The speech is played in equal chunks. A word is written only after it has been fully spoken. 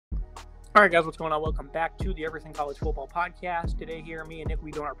All right, guys, what's going on? Welcome back to the Everything College Football Podcast. Today, here, me and Nick will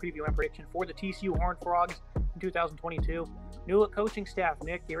be doing our preview and prediction for the TCU Horned Frogs in 2022. New look coaching staff,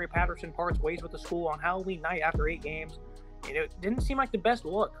 Nick. Gary Patterson parts ways with the school on Halloween night after 8 games. And it didn't seem like the best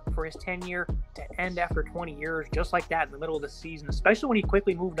look for his tenure to end after 20 years, just like that in the middle of the season, especially when he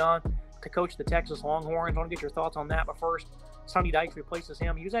quickly moved on to coach the Texas Longhorns. I want to get your thoughts on that. But first, Sonny Dykes replaces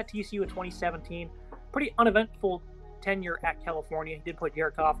him. He was at TCU in 2017. Pretty uneventful tenure at California. He did put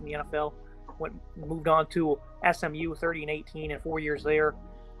Jared Goff in the NFL. Moved on to SMU, 30-18, and 4 years there.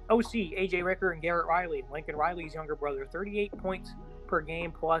 OC, A.J. Ricker and Garrett Riley, Lincoln Riley's younger brother, 38 points per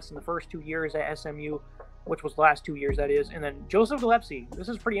game plus in the first 2 years at SMU, which was the last 2 years, that is. And then Joseph Gillespie, this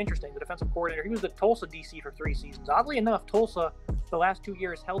is pretty interesting, the defensive coordinator. He was the Tulsa DC for 3 seasons. Oddly enough, Tulsa, the last 2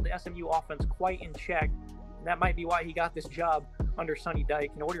 years, held the SMU offense quite in check. And that might be why he got this job under Sonny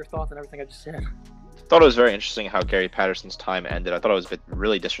Dykes. What are your thoughts on everything I just said? Thought it was very interesting how Gary Patterson's time ended. I thought it was a bit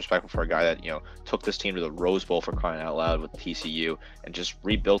really disrespectful for a guy that, took this team to the Rose Bowl, for crying out loud, with TCU, and just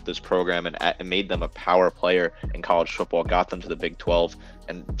rebuilt this program and made them a power player in college football, got them to the Big 12,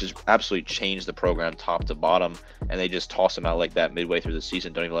 and just absolutely changed the program top to bottom. And they just toss him out like that midway through the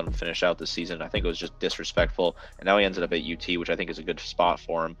season, don't even let him finish out the season. I think it was just disrespectful. And now he ended up at UT, which I think is a good spot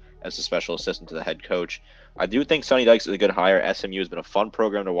for him as a special assistant to the head coach. I do think Sonny Dykes is a good hire. SMU has been a fun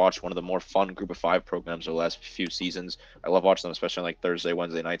program to watch, one of the more fun Group of 5 programs over the last few seasons. I love watching them, especially on like Thursday,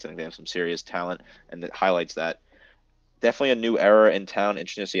 Wednesday nights. I think they have some serious talent, and it highlights that. Definitely a new era in town.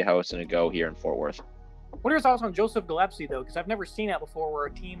 Interesting to see how it's going to go here in Fort Worth. What are your thoughts on Joseph Gillespie, though? Because I've never seen that before, where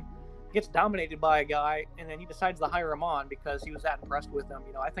a team gets dominated by a guy and then he decides to hire him on because he was that impressed with him.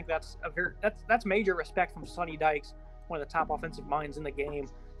 I think that's that's major respect from Sonny Dykes, one of the top offensive minds in the game,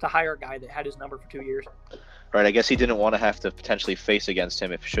 to hire a guy that had his number for 2 years. Right, I guess he didn't want to have to potentially face against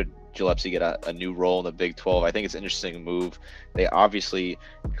him if should Gillespie get a new role in the Big 12. I think it's an interesting move. Gillespie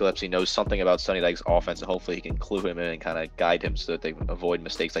knows something about Sonny Dykes' offense, and hopefully he can clue him in and kind of guide him so that they avoid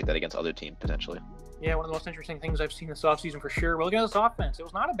mistakes like that against other teams potentially. Yeah, one of the most interesting things I've seen this offseason for sure. But look at this offense. It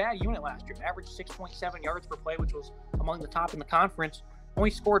was not a bad unit last year. Averaged 6.7 yards per play, which was among the top in the conference. Only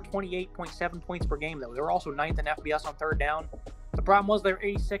scored 28.7 points per game, though. They were also 9th in FBS on third down. The problem was their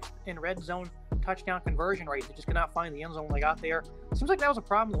 86th in red zone touchdown conversion rate. They just could not find the end zone when they got there. Seems like that was a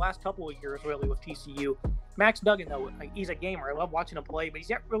problem the last couple of years, really, with TCU. Max Duggan, though, he's a gamer. I love watching him play, but he's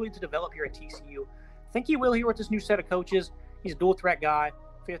yet really to develop here at TCU. I think he will here with this new set of coaches. He's a dual-threat guy,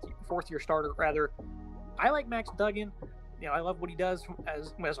 fourth-year starter, rather. I like Max Duggan. I love what he does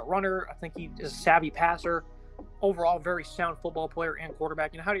as a runner. I think he is a savvy passer. Overall, very sound football player and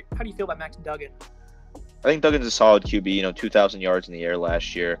quarterback. How do you feel about Max Duggan? I think Duggan's a solid QB. 2,000 yards in the air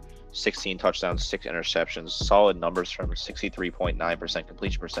last year, 16 touchdowns, 6 interceptions, solid numbers from 63.9%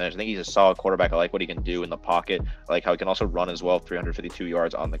 completion percentage. I think he's a solid quarterback. I like what he can do in the pocket. I like how he can also run as well, 352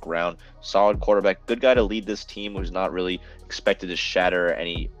 yards on the ground. Solid quarterback, good guy to lead this team who's not really expected to shatter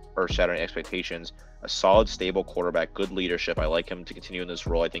any earth-shattering expectations. A solid, stable quarterback, good leadership. I like him to continue in this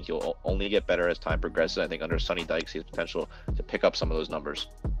role. I think he'll only get better as time progresses. I think under Sonny Dykes, he has potential to pick up some of those numbers.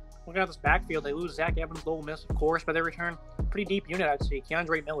 Looking at this backfield, they lose Zach Evans, Ole Miss, of course, but they return pretty deep unit, I'd say.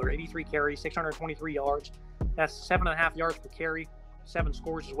 Keandre Miller, 83 carries, 623 yards. That's 7.5 yards per carry, 7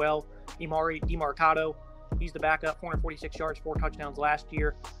 scores as well. Imari DiMarcado, he's the backup, 446 yards, 4 touchdowns last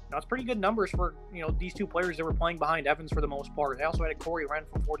year. It's pretty good numbers for these two players that were playing behind Evans for the most part. They also had Corey Wren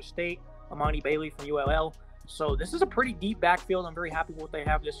from Florida State, Amani Bailey from ULL. So this is a pretty deep backfield. I'm very happy with what they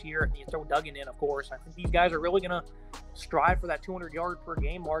have this year. And you throw Duggan in, of course. I think these guys are really going to strive for that 200-yard per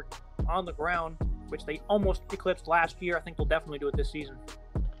game mark on the ground, which they almost eclipsed last year. I think they'll definitely do it this season.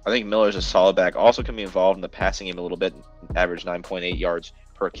 I think Miller's a solid back. Also can be involved in the passing game a little bit. Averaged 9.8 yards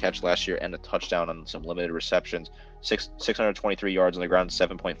per catch last year and a touchdown on some limited receptions. 623 yards on the ground,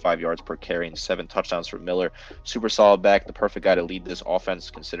 7.5 yards per carry, and 7 touchdowns for Miller. Super solid back, the perfect guy to lead this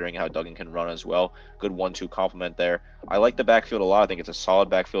offense considering how Duggan can run as well. Good 1-2 complement there. I like the backfield a lot. I think it's a solid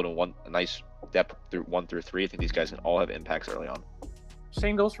backfield and a nice depth through 1 through 3. I think these guys can all have impacts early on.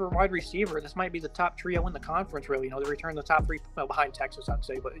 Same goes for wide receiver. This might be the top trio in the conference, really. They return the top 3, behind Texas, I'd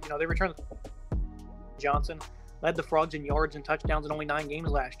say. But, they return Johnson. Led the Frogs in yards and touchdowns in only 9 games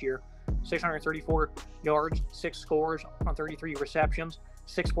last year. 634 yards, 6 scores on 33 receptions,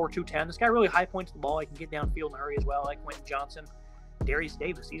 6'4", 210. This guy really high points the ball. He can get downfield in a hurry as well, like Quentin Johnson. Darius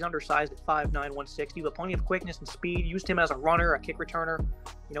Davis, he's undersized at 5'9", 160, but plenty of quickness and speed. Used him as a runner, a kick returner.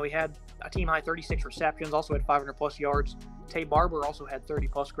 He had a team-high 36 receptions, also had 500-plus yards. Tay Barber also had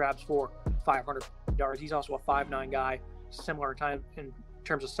 30-plus grabs for 500 yards. He's also a 5'9" guy, similar in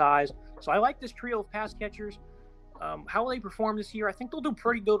terms of size. So I like this trio of pass catchers. How will they perform this year? I think they'll do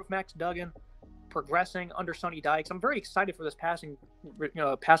pretty good with Max Duggan. progressing under Sonny Dykes. I'm very excited for this passing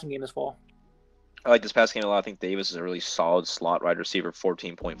game this fall. I like this pass game a lot. I think Davis is a really solid slot wide receiver,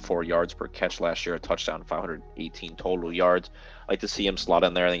 14.4 yards per catch last year, a touchdown, 518 total yards. I like to see him slot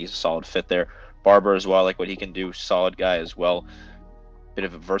in there. I think he's a solid fit there. Barber as well, I like what he can do. Solid guy as well. Bit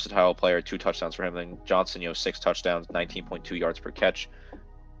of a versatile player, 2 touchdowns for him. Then Johnson, 6 touchdowns, 19.2 yards per catch.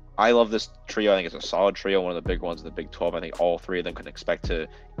 I love this trio. I think it's a solid trio, one of the big ones in the Big 12. I think all 3 of them can expect to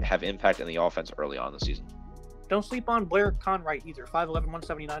have impact in the offense early on in the season. Don't sleep on Blair Conwright either. 5'11",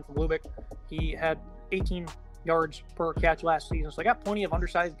 179 from Lubick. He had 18 yards per catch last season. So they got plenty of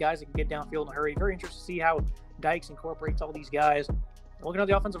undersized guys that can get downfield in a hurry. Very interested to see how Dykes incorporates all these guys. Looking at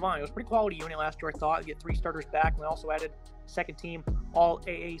the offensive line, it was a pretty quality unit last year, I thought. You get 3 starters back. And we also added second team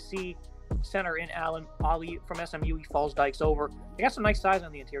All-AAC center in Allen. Ali from SMU, he falls Dykes over. They got some nice size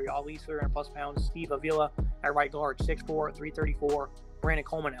on the interior. Ali's 300-plus pounds. Steve Avila at right guard, 6'4", 334. Brandon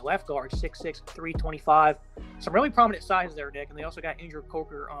Coleman at left guard, 6'6", 325. Some really prominent size there, Nick. And they also got Andrew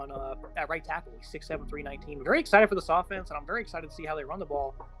Coker on at right tackle. He's 6'7", 319. Very excited for this offense, and I'm very excited to see how they run the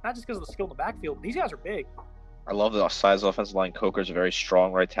ball. Not just because of the skill in the backfield, but these guys are big. I love the size of the offensive line. Coker's a very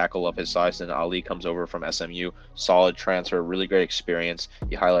strong right tackle of his size, and Ali comes over from SMU. Solid transfer, really great experience.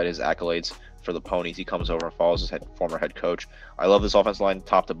 You highlight his accolades for the Ponies. He comes over and follows his former head coach. I love this offensive line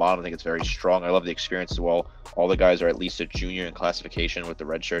top to bottom. I think it's very strong. I love the experience as well. All the guys are at least a junior in classification with the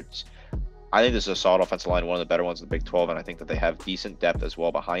red shirts. I think this is a solid offensive line, one of the better ones in the Big 12, and I think that they have decent depth as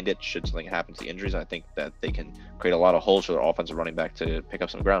well behind it should something happen to the injuries. I think that they can create a lot of holes for their offensive running back to pick up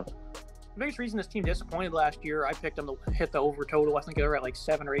some ground. The biggest reason this team disappointed last year, I picked them to hit the over total. I think they were at like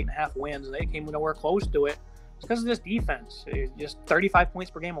 7 or 8.5 wins, and they came nowhere close to it. It's because of this defense. Just 35 points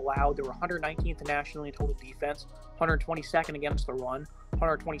per game allowed. They were 119th nationally in total defense, 122nd against the run,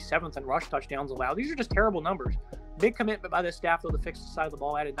 127th in rush touchdowns allowed. These are just terrible numbers. Big commitment by this staff, though, to fix the side of the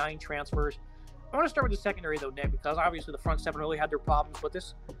ball. Added 9 transfers. I want to start with the secondary, though, Nick, because obviously the front 7 really had their problems, but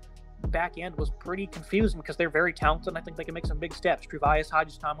this back end was pretty confusing because they're very talented, and I think they can make some big steps. Truvius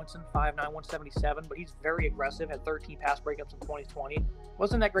Hodges-Tomlinson, 5'9", 177, but he's very aggressive, had 13 pass breakups in 2020.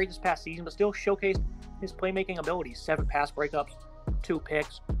 Wasn't that great this past season, but still showcased his playmaking abilities. 7 pass breakups, 2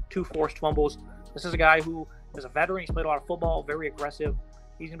 picks, 2 forced fumbles. This is a guy who is a veteran. He's played a lot of football, very aggressive.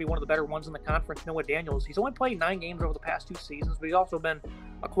 He's going to be one of the better ones in the conference. Noah Daniels, he's only played 9 games over the past 2 seasons, but he's also been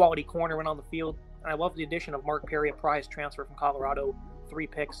a quality corner when on the field. And I love the addition of Mark Perry, a prize transfer from Colorado. 3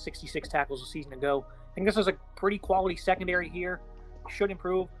 picks, 66 tackles a season ago. I think this is a pretty quality secondary here. Should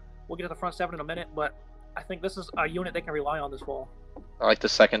improve. We'll get to the front 7 in a minute, but I think this is a unit they can rely on this fall. I like the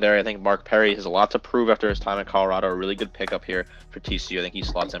secondary. I think Mark Perry has a lot to prove after his time in Colorado. A really good pickup here for TCU. I think he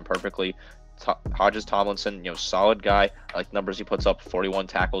slots in perfectly. Hodges-Tomlinson, solid guy. I like the numbers he puts up, 41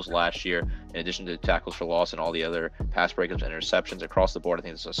 tackles last year, in addition to tackles for loss and all the other pass breakups and interceptions across the board. I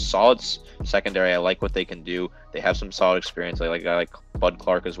think it's a solid secondary. I like what they can do. They have some solid experience. I like a guy like Bud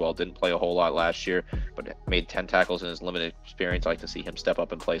Clark as well. Didn't play a whole lot last year, but made 10 tackles in his limited experience. I like to see him step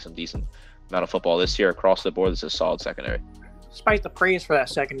up and play some decent amount of football this year. Across the board, this is a solid secondary. Despite the praise for that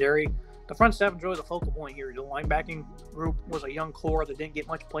secondary, the front 7's really the focal point here. The linebacking group was a young core that didn't get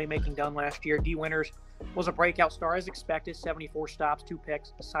much playmaking done last year. D. Winters was a breakout star as expected, 74 stops, 2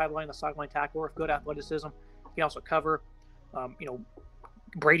 picks, sideline tackler with good athleticism. He can also cover,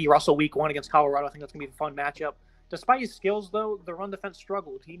 Brady Russell week 1 against Colorado. I think that's going to be a fun matchup. Despite his skills, though, the run defense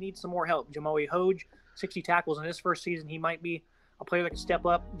struggled. He needs some more help. Jamoe Hoge, 60 tackles in his first season. He might be a player that can step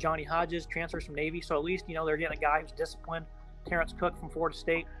up. Johnny Hodges transfers from Navy, so at least, they're getting a guy who's disciplined. Terrence Cooks from Florida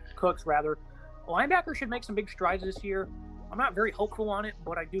State. Linebacker should make some big strides this year. I'm not very hopeful on it,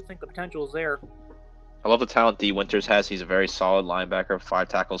 but I do think the potential is there. I love the talent D. Winters has. He's a very solid linebacker, 5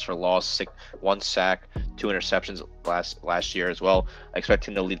 tackles for loss, 1 sack, 2 interceptions last year as well. I expect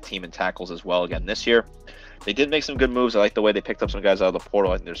him to lead the team in tackles as well again this year. They did make some good moves. I like the way they picked up some guys out of the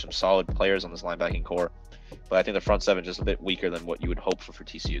portal. I think there's some solid players on this linebacking core. But I think the front 7 is just a bit weaker than what you would hope for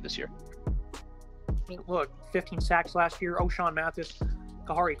TCU this year. Look, 15 sacks last year. O'Shawn Mathis,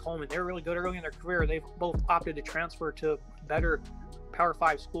 Kahari Coleman, they're really good early in their career. They've both opted to transfer to better Power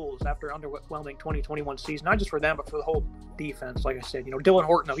 5 schools after underwhelming 2021 season. Not just for them, but for the whole defense. Like I said, Dylan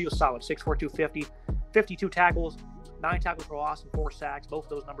Horton, he was solid, 6'4", 250, 52 tackles, 9 tackles for loss, and 4 sacks. Both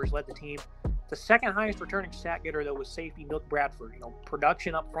those numbers led the team. The second highest returning sack getter, though, was safety Milk Bradford.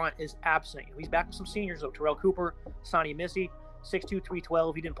 Production up front is absent. He's back with some seniors, though. Terrell Cooper, Sonny Missy, 6'2",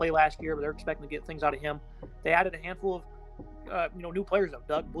 312. He didn't play last year, but they're expecting to get things out of him. They added a handful of new players, though.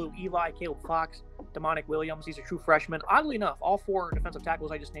 Doug Blue, Eli, Caleb Fox, Demonic Williams. He's a true freshman. Oddly enough, all 4 defensive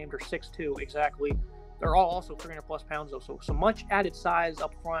tackles I just named are 6'2", exactly. They're all also 300-plus pounds, though, so much added size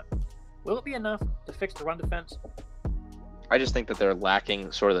up front. Will it be enough to fix the run defense? I just think that they're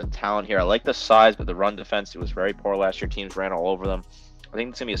lacking sort of the talent here. I like the size, but the run defense, it was very poor last year. Teams ran all over them. I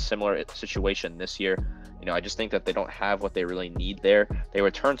think it's going to be a similar situation this year. I just think that they don't have what they really need there. They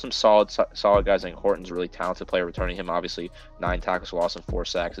returned some solid guys. I think Horton's a really talented player. Returning him, obviously, 9 tackles for loss and 4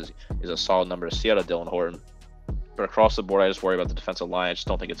 sacks is a solid number to see out of Dylan Horton. But across the board, I just worry about the defensive line. I just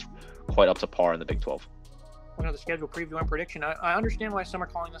don't think it's quite up to par in the Big 12. The schedule preview and prediction. I understand why some are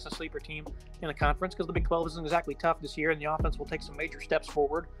calling this a sleeper team in the conference, because the Big 12 isn't exactly tough this year, and the offense will take some major steps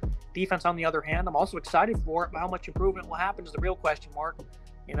forward. Defense, on the other hand, I'm also excited for it, but how much improvement will happen is the real question mark.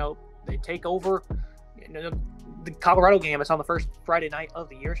 They take over the Colorado game. It's on the first Friday night of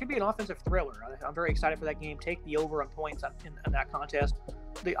the year. It should be an offensive thriller. I'm very excited for that game. Take the over on points in that contest.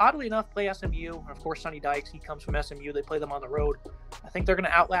 They, oddly enough, play SMU. And of course, Sonny Dykes, he comes from SMU. They play them on the road. I think they're going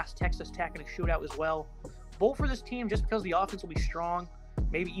to outlast Texas Tech in a shootout as well. Bold for this team just because the offense will be strong.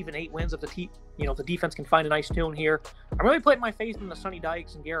 Maybe even 8 wins if the defense can find a nice tune here. I'm really putting my faith in the Sonny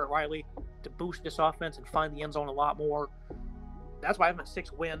Dykes and Garrett Riley to boost this offense and find the end zone a lot more. That's why I have them at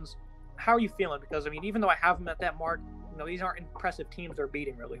 6 wins. How are you feeling? Because, even though I have them at that mark, these aren't impressive teams they're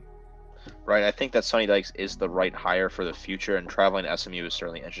beating, really. Right. I think that Sonny Dykes is the right hire for the future, and traveling to SMU is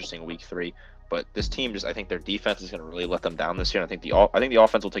certainly interesting week 3. But this team, I think their defense is going to really let them down this year. And I think the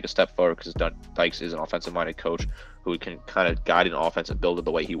offense will take a step forward because Dykes is an offensive-minded coach who can kind of guide an offense and build it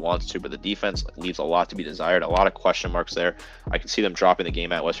the way he wants to. But the defense leaves a lot to be desired, a lot of question marks there. I can see them dropping the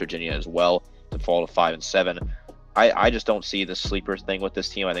game at West Virginia as well to fall to 5-7. I just don't see the sleeper thing with this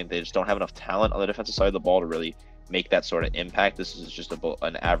team. I think they just don't have enough talent on the defensive side of the ball to really make that sort of impact. This is just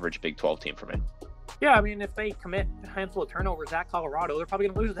an average Big 12 team for me. Yeah, if they commit a handful of turnovers at Colorado, they're probably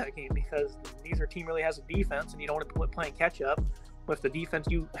going to lose that game because neither team really has a defense, and you don't want to put playing catch-up with the defense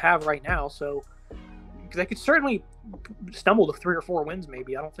you have right now. So they could certainly stumble to 3 or 4 wins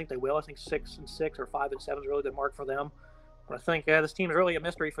maybe. I don't think they will. I think 6-6 or 5-7 is really the mark for them. But I think this team is really a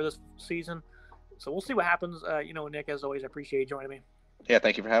mystery for this season. So we'll see what happens. Nick, as always, I appreciate you joining me. Yeah,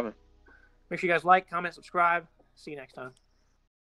 thank you for having me. Make sure you guys like, comment, subscribe. See you next time.